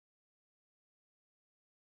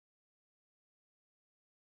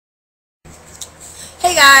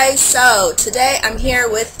Hey guys, so today I'm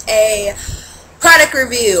here with a product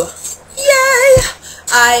review. Yay!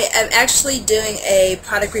 I am actually doing a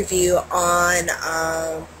product review on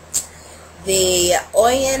the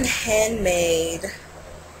Oyinhandmade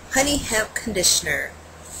honey hemp conditioner.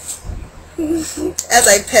 As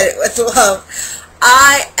I pet it with love.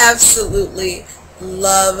 I absolutely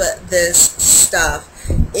love this stuff.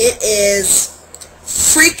 It is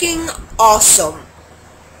freaking awesome.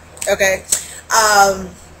 Okay. I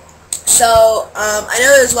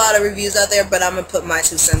know there's a lot of reviews out there, but I'm gonna put my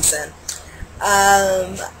 2 cents in.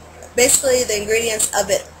 Basically, the ingredients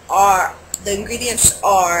are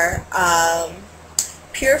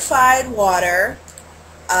purified water,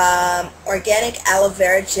 organic aloe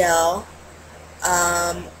vera gel,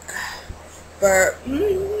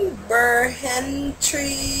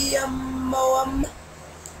 berhentrium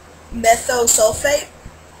methosulfate.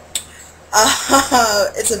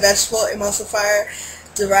 It's a vegetable emulsifier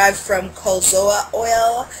derived from colzoa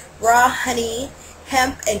oil, raw honey,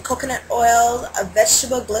 hemp and coconut oil, a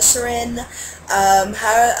vegetable glycerin,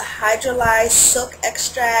 hydrolyzed silk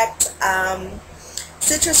extract,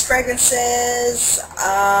 citrus fragrances,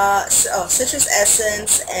 citrus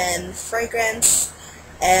essence and fragrance,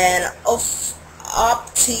 and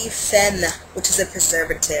optifen, which is a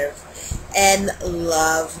preservative, and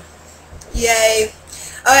love. Yay.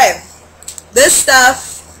 Okay. This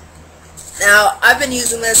stuff, now I've been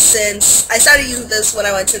using this since, I started using this when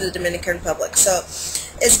I went to the Dominican Republic, so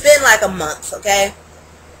it's been like a month, okay?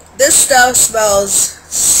 This stuff smells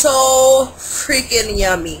so freaking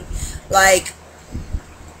yummy. Like,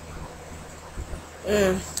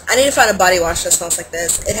 I need to find a body wash that smells like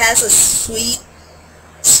this. It has a sweet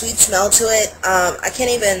smell to it.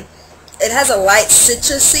 It has a light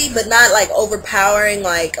citrusy, but not like overpowering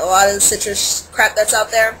like a lot of the citrus crap that's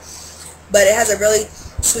out there. But it has a really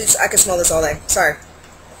sweet, I can smell this all day, sorry.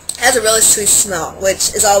 It has a really sweet smell,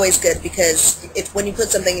 which is always good because when you put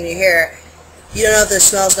something in your hair, you don't know if the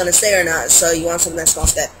smell is going to stay or not, so you want something that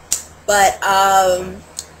smells good. But,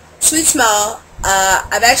 sweet smell,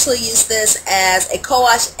 I've actually used this as a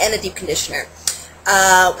co-wash and a deep conditioner.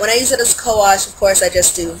 When I use it as a co-wash, of course, I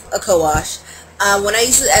just do a co-wash. When I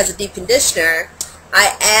use it as a deep conditioner,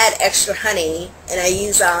 I add extra honey, and I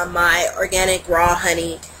use my organic raw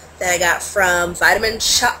honey that I got from Vitamin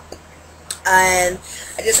Shop, and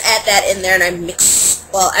I just add that in there and I mix.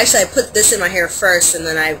 Well, actually I put this in my hair first and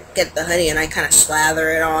then I get the honey and I kind of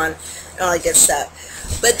slather it on and all that good stuff.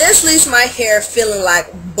 But this leaves my hair feeling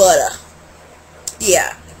like butter.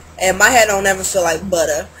 Yeah, and my hair don't ever feel like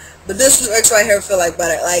butter, but this makes my hair feel like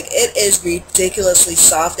butter. Like, it is ridiculously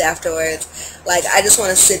soft afterwards. Like, I just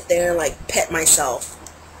want to sit there and like pet myself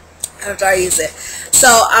after I use it.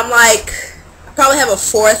 So I'm like, probably have a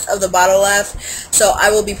fourth of the bottle left, so I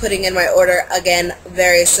will be putting in my order again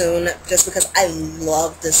very soon just because I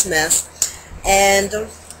love this mess. And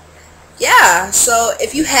yeah, so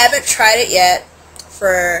if you haven't tried it yet,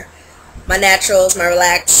 for my naturals, my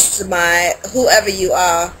relaxed, my whoever you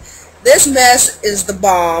are, this mess is the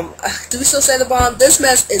bomb. Do we still say the bomb? This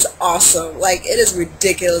mess is awesome. Like, it is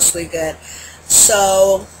ridiculously good.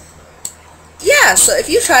 So yeah, so if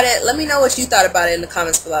you tried it, let me know what you thought about it in the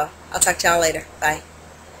comments below. I'll talk to y'all later. Bye.